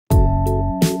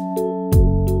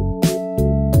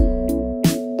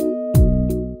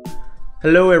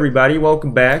Hello everybody,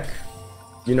 welcome back.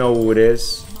 You know who it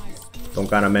is. Don't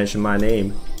gotta mention my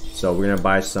name. So we're gonna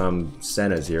buy some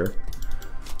Sennas here.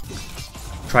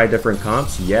 Try different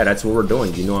comps. Yeah, that's what we're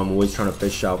doing. You know I'm always trying to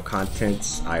fish out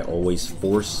contents. I always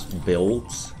force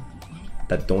builds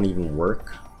that don't even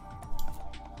work.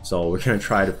 So we're gonna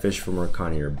try to fish for more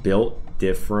con here. Built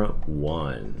different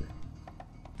 1.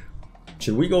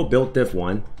 Should we go built diff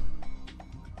 1?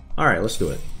 Alright, let's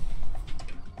do it.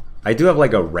 I do have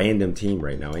like a random team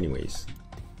right now anyways.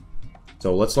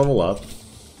 So let's level up.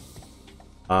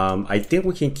 I think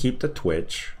we can keep the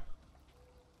Twitch.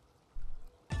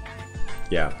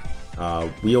 Yeah.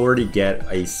 We already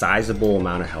get a sizable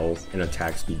amount of health and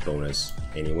attack speed bonus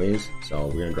anyways. So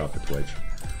we're gonna drop the Twitch.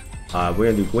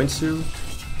 We're gonna do Gwinsu,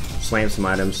 slam some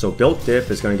items. So built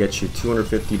diff is gonna get you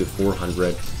 250 to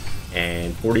 400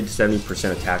 and 40 to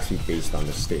 70% attack speed based on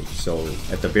the stage. So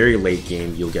at the very late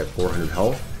game, you'll get 400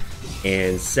 health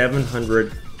and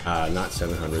 70%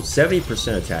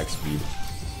 attack speed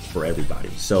for everybody.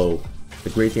 So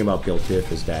the great thing about built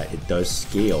diff is that it does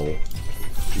scale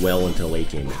well into the late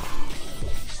game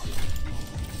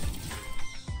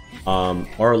now.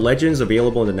 Are legends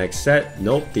available in the next set?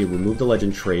 Nope, they removed the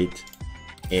legend trait,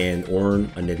 and Ornn,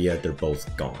 Anivia, they're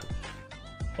both gone.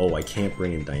 Oh, I can't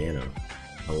bring in Diana.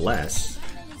 Unless...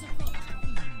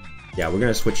 yeah, we're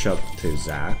gonna switch up to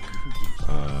Zac.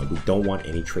 We don't want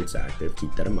any traits active,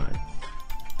 keep that in mind.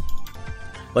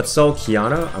 Let's sell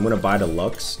Kiana. I'm gonna buy the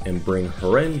Lux and bring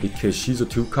her in because she's a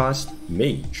 2-cost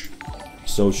mage.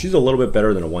 So she's a little bit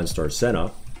better than a 1-star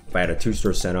Senna. If I had a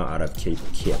 2-star Senna, I'd have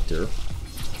kept her,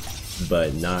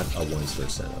 but not a 1-star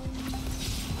Senna.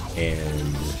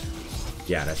 And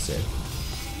yeah, that's it.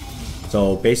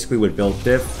 So basically with built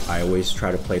diff, I always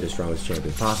try to play the strongest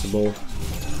champion possible.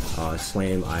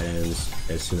 Slam items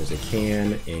as soon as I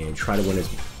can and try to win as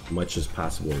much as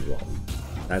possible as well.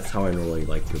 That's how I normally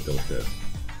like to build diff.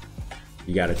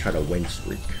 You gotta try to win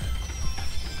streak.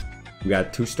 We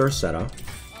got 2-star setup.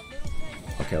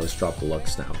 Okay, let's drop the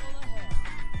Lux now.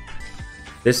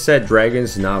 This set,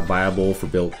 dragons not viable for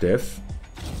built diff.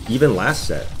 Even last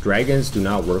set, dragons do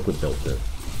not work with built diff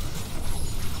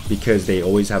because they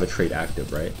always have a trait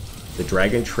active, right? The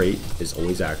dragon trait is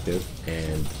always active,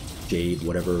 and Jade,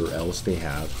 whatever else they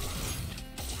have,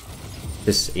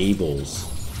 disables,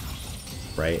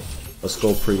 right? Let's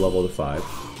go pre-level to 5.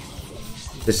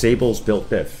 Disables built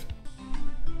diff.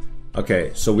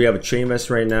 Okay, so we have a chain mess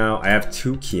right now. I have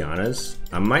 2 Kianas.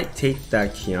 I might take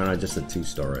that Kiana, just a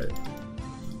 2-star, right?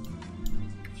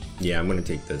 Yeah, I'm gonna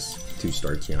take this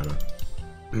 2-star Kiana.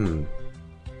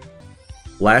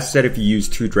 Last set, if you use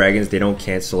 2 dragons, they don't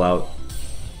cancel out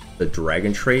the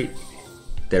dragon trait,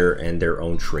 their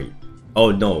own trait. Oh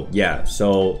no, yeah.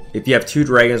 So if you have 2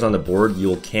 dragons on the board,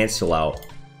 you'll cancel out.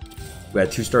 We got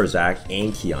 2-star Zac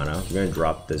and Kiana. We're gonna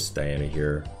drop this Diana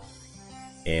here.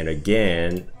 And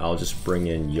again, I'll just bring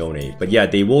in Yone. But yeah,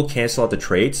 they will cancel out the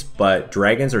traits, but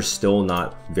dragons are still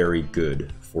not very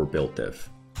good for built diff.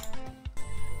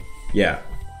 Yeah.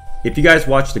 If you guys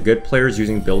watch the good players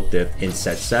using built diff in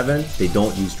set 7, they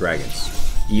don't use dragons.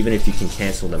 Even if you can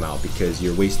cancel them out because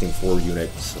you're wasting 4 unit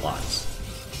slots.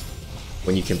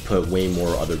 When you can put way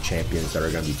more other champions that are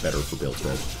going to be better for built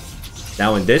diff.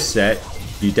 Now in this set,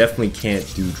 you definitely can't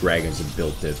do dragons in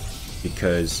built diff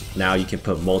because now you can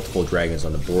put multiple dragons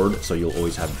on the board, so you'll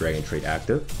always have dragon trait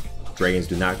active. Dragons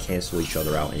do not cancel each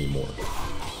other out anymore.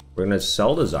 We're going to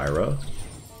sell the Zyra.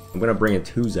 I'm going to bring in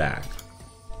 2 Zac.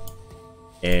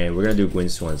 And we're going to do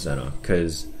Gwynsu on Senna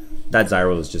because that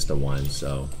Zyra is just a 1,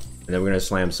 so... and then we're going to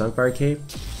slam Sunfire Cape.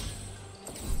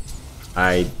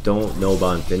 I don't know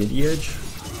about Infinity Edge.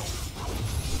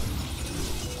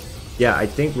 Yeah, I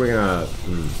think we're gonna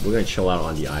chill out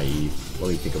on the IE. Let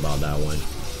me think about that one.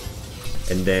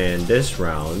 And then this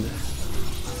round,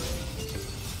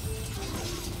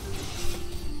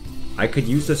 I could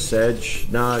use the Sedge.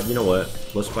 Nah, you know what?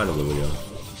 Let's find a Lulia.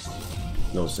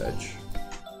 No Sedge.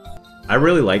 I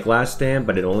really like Last Stand,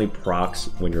 but it only procs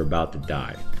when you're about to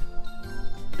die.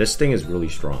 This thing is really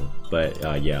strong,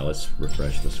 but yeah, let's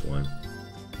refresh this one.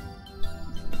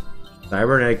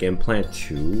 Cybernetic Implant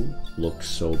 2 looks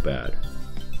so bad.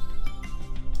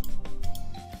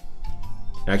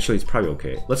 Actually, it's probably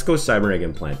okay. Let's go Cybernetic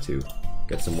Implant 2.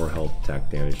 Get some more health attack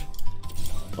damage.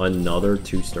 Another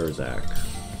 2-star Zac.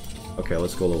 Okay,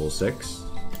 let's go level 6.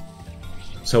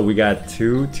 So we got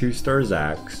 2 2-star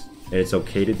Zacs, and it's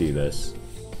okay to do this.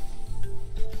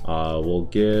 We'll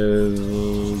give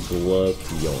glove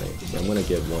to Yone. So I'm gonna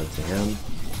give one to him.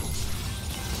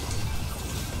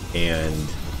 And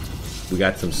we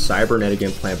got some cybernetic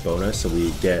implant bonus, so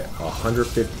we get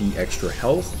 150 extra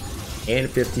health and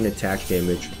 15 attack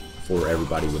damage for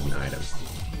everybody with an item.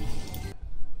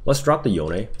 Let's drop the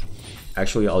Yone.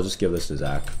 Actually, I'll just give this to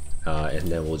Zach, and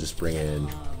then we'll just bring in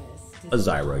a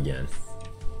Zyra again.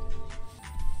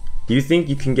 Do you think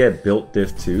you can get built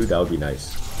diff too? That would be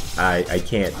nice. I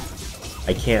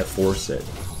can't force it.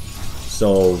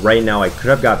 So right now I could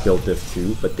have got built diff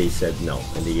 2, but they said no,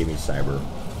 and they gave me Cyber.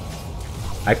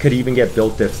 I could even get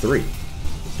built diff 3.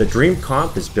 The dream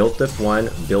comp is built diff 1,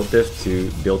 built diff 2,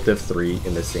 built diff 3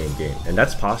 in the same game, and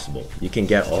that's possible. You can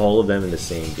get all of them in the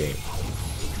same game.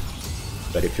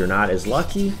 But if you're not as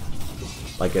lucky,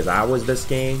 like as I was this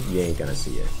game, you ain't gonna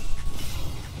see it.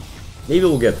 Maybe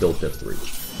we'll get built diff 3.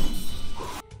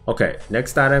 Okay,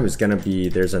 next item is gonna be,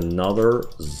 there's another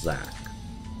Zac.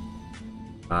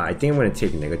 I think I'm going to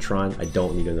take Negatron. I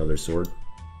don't need another sword.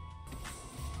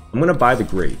 I'm going to buy the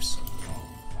Graves.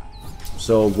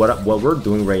 So what we're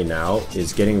doing right now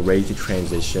is getting ready to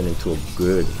transition into a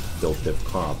good build diff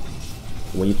comp.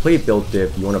 When you play build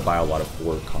diff, you want to buy a lot of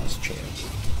 4 cost champs.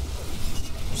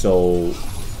 So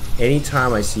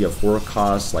anytime I see a 4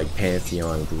 cost like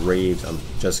Pantheon, Graves, I'm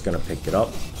just going to pick it up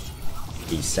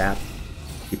ASAP,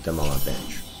 keep them on my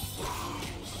bench.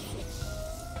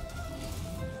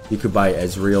 You could buy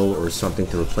Ezreal or something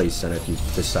to replace Senna if you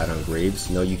decide on Graves.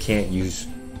 No, you can't use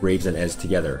Graves and Ez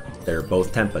together. They're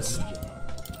both Tempest.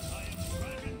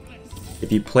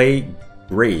 If you play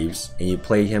Graves and you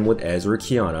play him with Ez or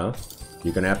Kiana,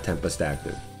 you're going to have Tempest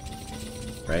active.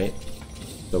 Right?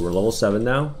 So we're level 7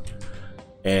 now.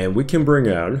 And we can bring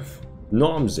out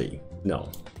Nomzi.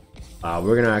 No.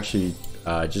 We're going to actually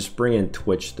just bring in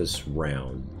Twitch this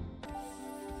round.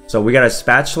 So we got a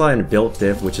Spatula and built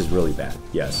diff, which is really bad.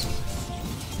 Yes.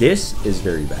 This is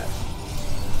very bad.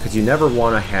 Because you never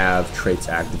want to have traits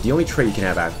active. The only trait you can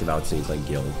have active, I would say, is like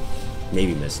Guild.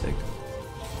 Maybe Mystic.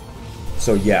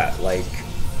 So yeah, like,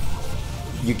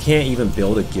 you can't even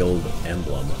build a Guild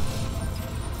emblem.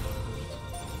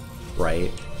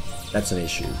 Right? That's an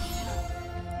issue.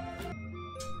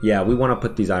 Yeah, we want to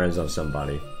put these items on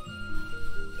somebody.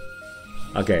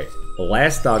 Okay,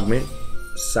 last Augment.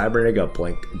 Cybernetic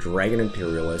Uplink, Dragon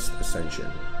Imperialist, Ascension.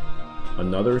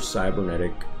 Another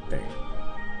cybernetic thing.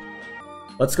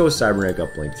 Let's go Cybernetic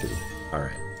Uplink too.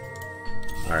 Alright.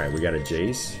 Alright, we got a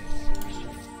Jace.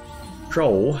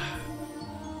 Troll.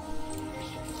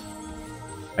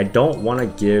 I don't want to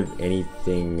give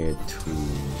anything to...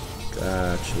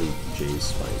 actually,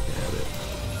 Jace might have it.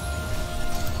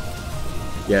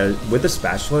 Yeah, with the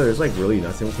Spatula, there's like really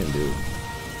nothing we can do.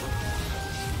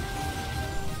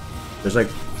 There's like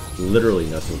literally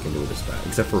nothing you can do with this bag,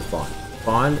 except for Fawn.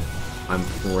 Fawn, I'm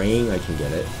praying I can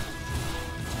get it.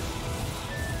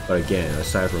 But again,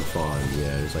 aside from Fawn,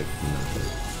 yeah, there's like nothing.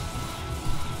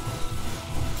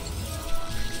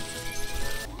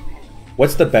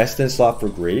 What's the best in slot for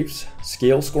Graves?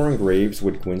 Scale scoring Graves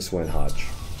with Gwinswan and Hodge.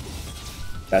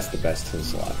 That's the best in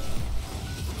slot.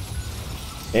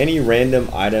 Any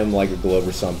random item like a glove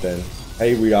or something.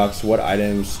 Hey Redox, what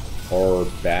items or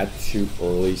bad to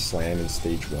early slam in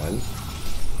stage 1?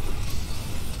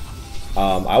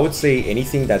 I would say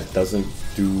anything that doesn't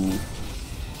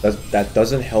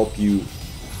help you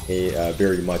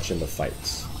very much in the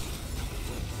fights.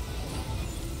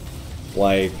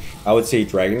 Like I would say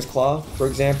Dragon's Claw, for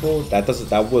example.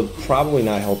 That would probably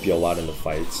not help you a lot in the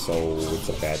fights, so it's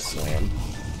a bad slam.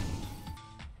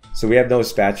 So we have no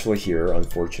Spatula here,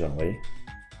 unfortunately.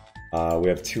 We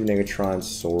have 2 Negatron,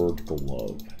 Sword,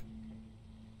 Glove.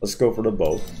 Let's go for the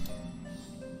bow.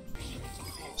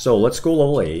 So let's go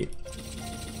level 8.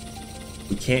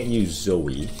 We can't use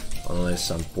Zoe unless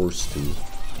I'm forced to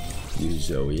use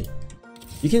Zoe.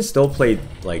 You can still play,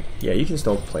 like, yeah, you can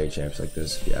still play champs like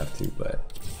this if you have to, but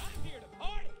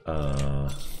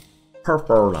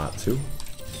prefer not to.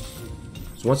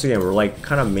 So once again, we're like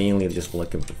kind of mainly just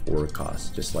looking for forward costs,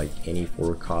 just like any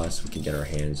forward costs we can get our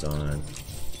hands on.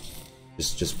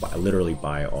 Just literally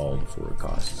buy all the forward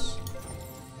costs.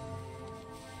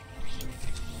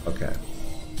 Okay.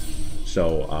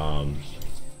 So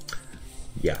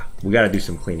yeah, we got to do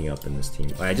some cleaning up in this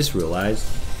team. I just realized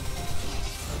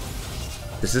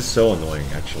this is so annoying,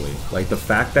 actually. Like the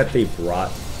fact that they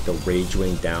brought the Rage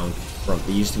Wing down from, it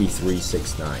used to be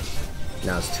 369,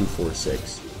 now it's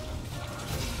 246.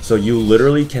 So you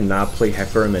literally cannot play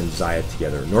Hecarim and Xayah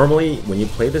together. Normally, when you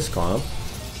play this comp,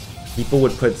 people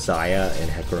would put Xayah and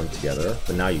Hecarim together,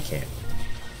 but now you can't.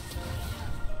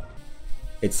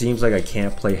 It seems like I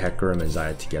can't play Hecarim and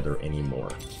Xayah together anymore,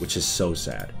 which is so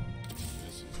sad.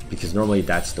 Because normally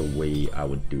that's the way I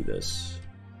would do this.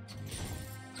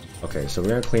 Okay, so we're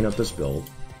gonna clean up this build.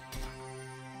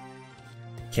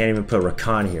 Can't even put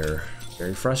Rakan here.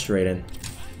 Very frustrating.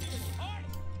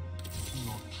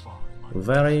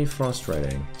 Very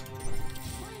frustrating.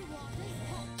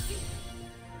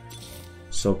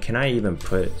 So can I even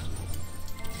put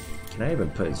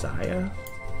Zaya?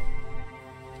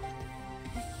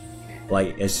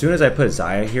 Like, as soon as I put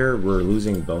Zaya here, we're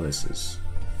losing bonuses.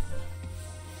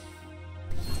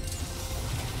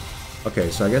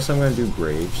 Okay, so I guess I'm gonna do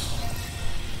Graves.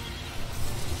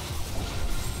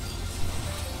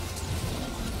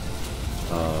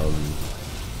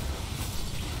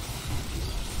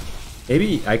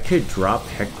 Maybe I could drop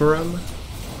Hecarim.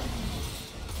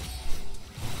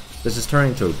 This is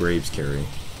turning into a Graves carry.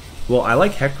 Well, I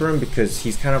like Hecarim because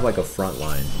he's kind of like a front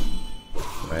line,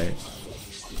 right?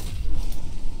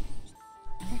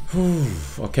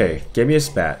 Okay, give me a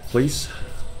spat, please.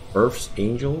 Earth's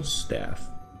Angel Staff.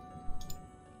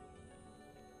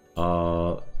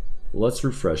 Let's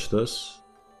refresh this.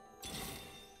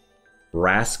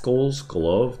 Rascal's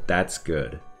Glove, that's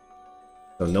good.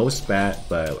 So no spat,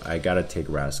 but I gotta take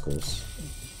Rascals.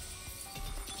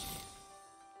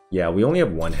 Yeah, we only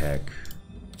have one heck.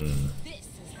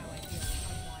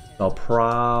 I'll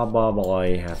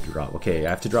probably have to drop. Okay, I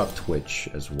have to drop Twitch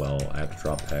as well. I have to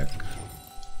drop heck.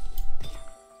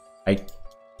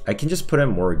 I can just put in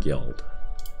more guild.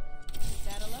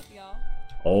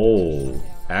 Oh,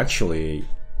 actually,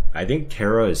 I think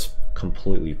Terra is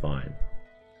completely fine.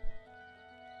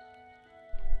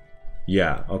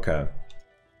 Yeah, okay.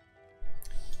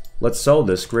 Let's sell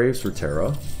this Graves for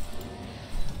Terra.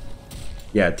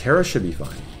 Yeah, Terra should be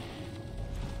fine.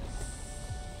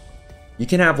 You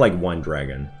can have like one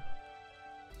dragon.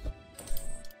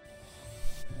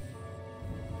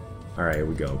 Alright, here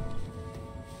we go.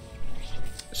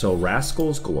 So,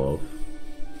 Rascal's Glove.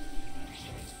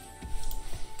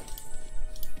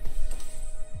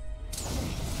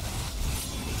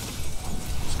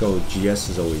 Let's go, GS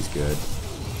is always good.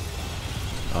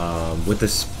 With the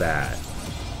Spat.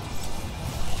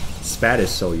 Spat is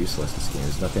so useless this game,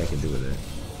 there's nothing I can do with it.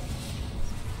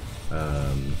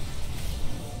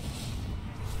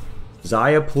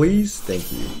 Zaya, please?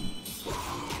 Thank you.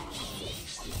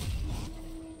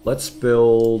 Let's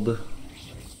build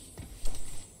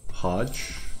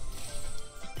Hodge.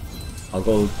 I'll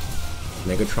go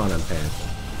Megatron and Panther.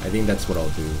 I think that's what I'll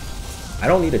do. I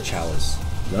don't need a Chalice.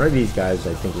 None of these guys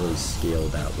I think really scale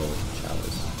that well with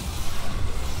Chalice.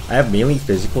 I have mainly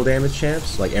physical damage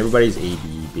champs, like everybody's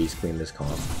AD basically in this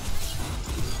comp.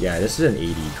 Yeah, this is an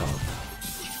AD comp.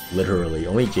 Literally,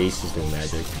 only Jace is doing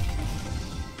magic.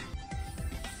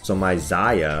 So my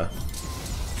Zaya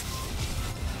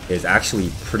is actually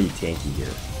pretty tanky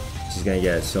here. She's gonna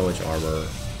get so much armor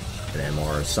and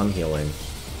MR, some healing.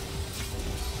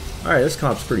 Alright, this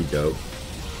comp's pretty dope.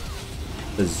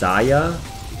 The Zaya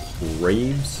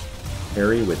Graves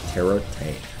parry with Terra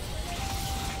tank.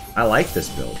 I like this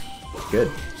build.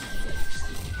 Good.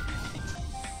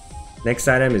 Next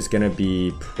item is gonna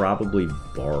be probably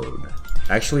Bard.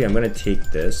 Actually, I'm gonna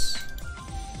take this.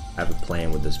 I have a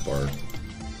plan with this Bard.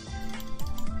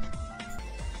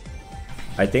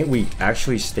 I think we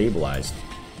actually stabilized.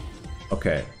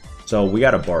 Okay, so we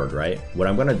got a Bard, right? What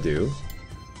I'm gonna do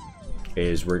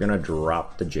is we're gonna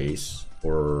drop the Jace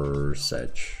or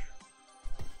Sedge.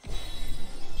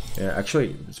 Yeah,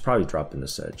 actually, it's probably dropping the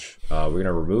Sedge. We're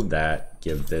gonna remove that,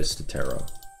 give this to Terra.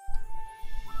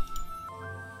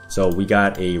 So we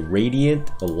got a Radiant,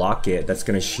 a Locket that's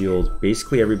gonna shield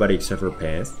basically everybody except for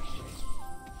Panth.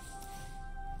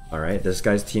 Alright, this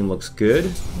guy's team looks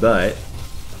good, but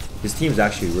his team's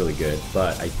actually really good,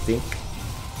 but I think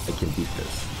I can beat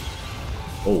this.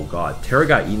 Oh god, Terra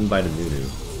got eaten by the Nunu.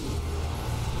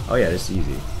 Oh yeah, this is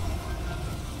easy.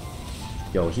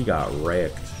 Yo, he got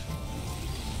wrecked.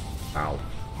 Ow.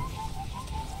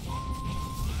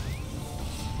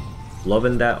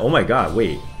 Loving that. Oh my god,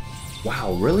 wait.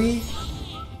 Wow, really?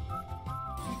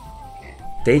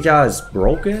 Deja is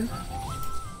broken?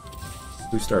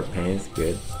 2-star Panth,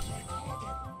 good.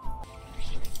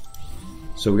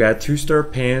 So we got a 2-star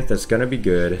Panth, that's gonna be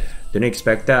good. Didn't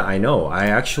expect that, I know. I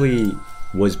actually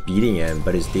was beating him,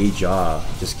 but his Deja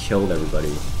just killed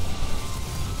everybody.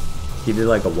 He did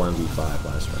like a 1v5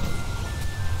 last round.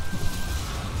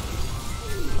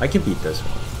 I can beat this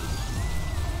one.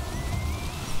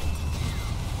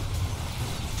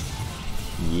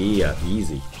 Yeah,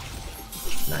 easy.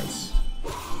 Nice.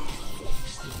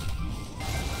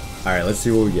 Alright, let's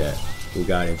see what we get. We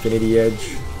got Infinity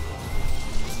Edge.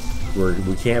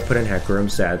 We can't put in Hecarim,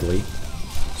 sadly.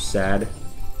 Sad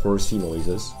horsey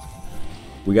noises.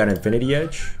 We got Infinity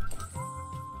Edge.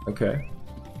 Okay.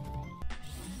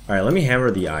 Alright, let me hammer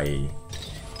the IE.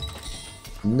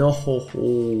 No.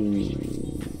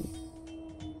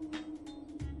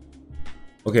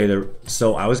 Okay,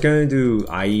 so I was gonna do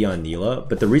IE on Neela,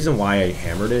 but the reason why I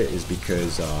hammered it is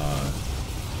because,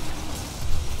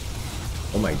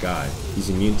 oh my god, he's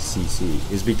immune to CC,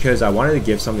 is because I wanted to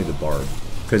give something to Bard.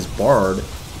 Because Bard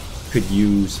could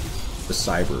use the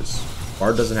Cybers.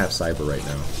 Bard doesn't have Cyber right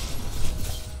now.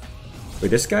 Wait,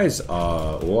 this guy's,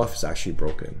 Olaf is actually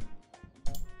broken.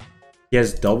 He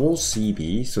has double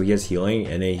CB, so he has healing,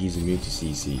 and then he's immune to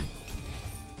CC.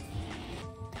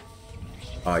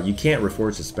 You can't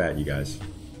reforge the spat, you guys.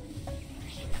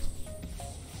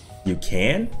 You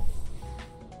can?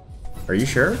 Are you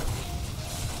sure?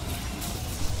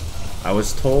 I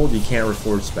was told you can't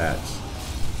reforge spats.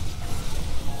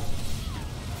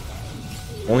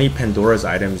 Only Pandora's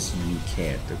items you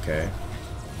can't, okay?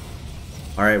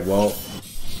 Alright, well,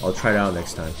 I'll try it out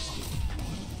next time.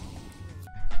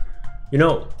 You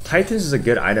know, Titans is a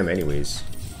good item anyways.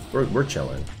 We're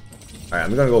chilling. Alright,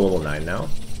 I'm gonna go level 9 now.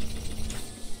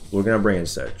 We're gonna bring in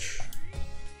Sedge.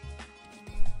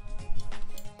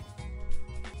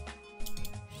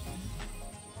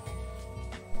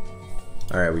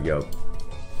 Alright, we go.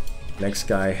 Next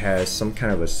guy has some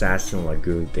kind of Assassin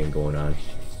Lagoon thing going on.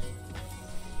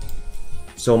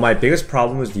 So my biggest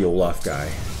problem is the Olaf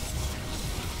guy.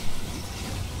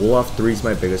 Olaf 3 is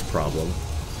my biggest problem.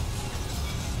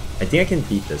 I think I can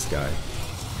beat this guy.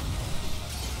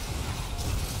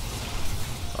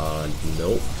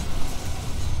 Nope.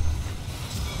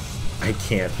 I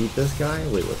can't beat this guy?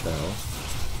 Wait, what the hell?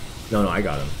 No, I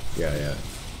got him. Yeah.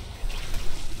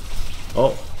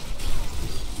 Oh.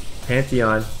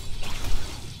 Pantheon.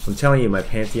 I'm telling you, my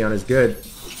Pantheon is good.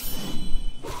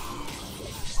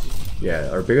 Yeah,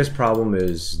 our biggest problem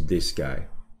is this guy.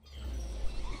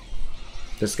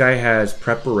 This guy has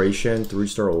Preparation,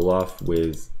 3-star Olaf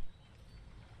with...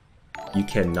 You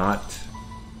cannot...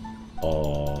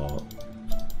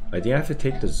 I think I have to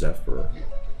take the Zephyr.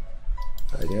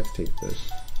 I think I have to take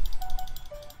this.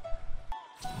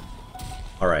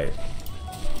 Alright.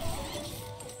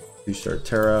 2-star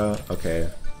Terra. Okay.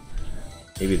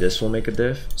 Maybe this will make a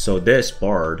diff. So this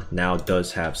Bard now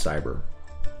does have Cyber.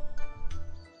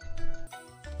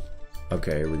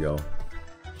 Okay, here we go.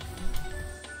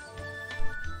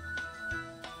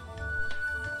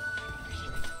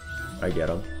 I get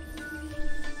him.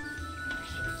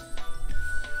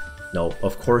 No,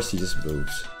 of course he just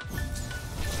moves.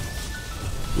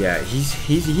 Yeah,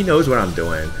 he knows what I'm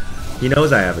doing. He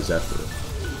knows I have a Zephyr.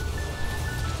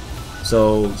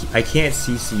 So I can't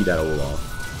CC that Olaf.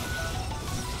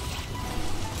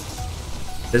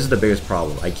 This is the biggest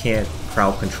problem. I can't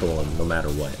crowd control him no matter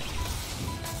what.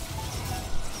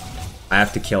 I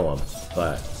have to kill him,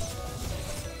 but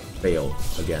failed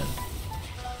again.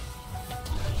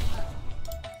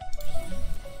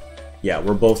 Yeah,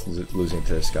 we're both losing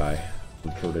to this guy.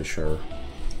 I'm pretty sure.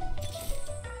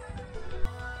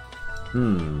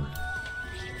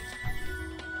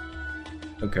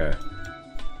 Okay.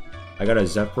 I got a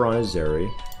Zephyr on a Zeri.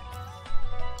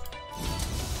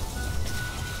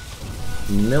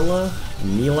 Mila,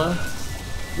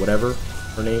 whatever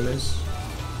her name is.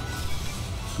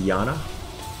 Kiana.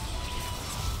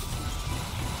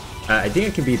 I think I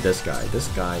can beat this guy. This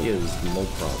guy is no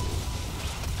problem.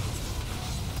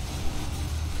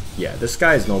 Yeah, this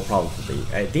guy is no problem for me.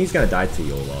 I think he's gonna die to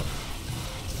Yola.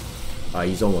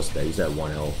 He's almost dead. He's at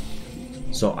 1 health.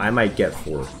 So I might get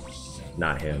 4th.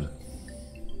 Not him.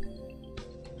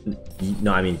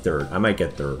 No, I mean 3rd. I might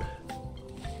get 3rd.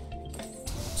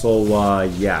 So,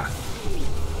 yeah.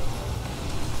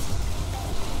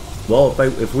 Well,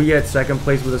 if we get 2nd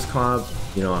place with this comp,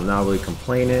 you know, I'm not really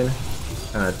complaining.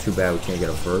 Kinda too bad we can't get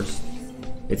a 1st.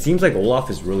 It seems like Olaf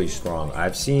is really strong.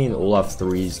 I've seen Olaf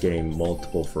 3s getting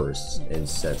multiple 1sts in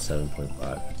set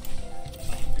 7.5.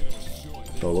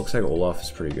 So it looks like Olaf is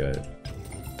pretty good.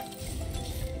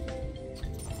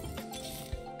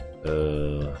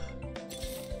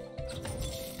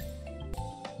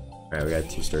 Alright, we got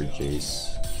 2-star Jace.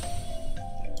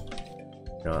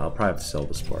 No, I'll probably have to sell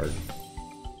this Bard.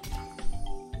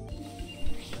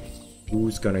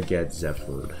 Who's gonna get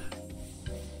Zephyr'd?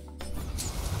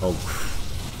 Oh,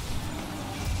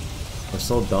 I'm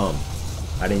so dumb.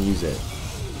 I didn't use it.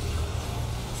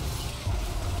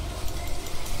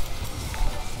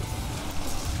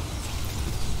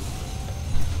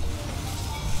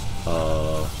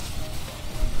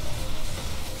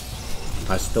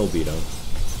 I still beat him.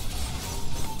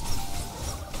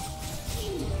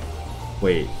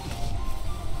 Wait.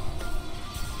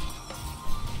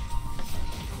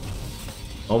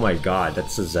 Oh my god,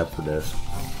 that's a Zephyr diff.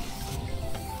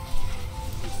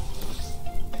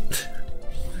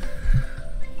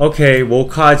 Okay, we'll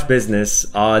cause business.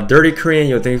 Dirty Korean,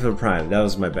 yo, thank you for the prime. That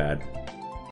was my bad.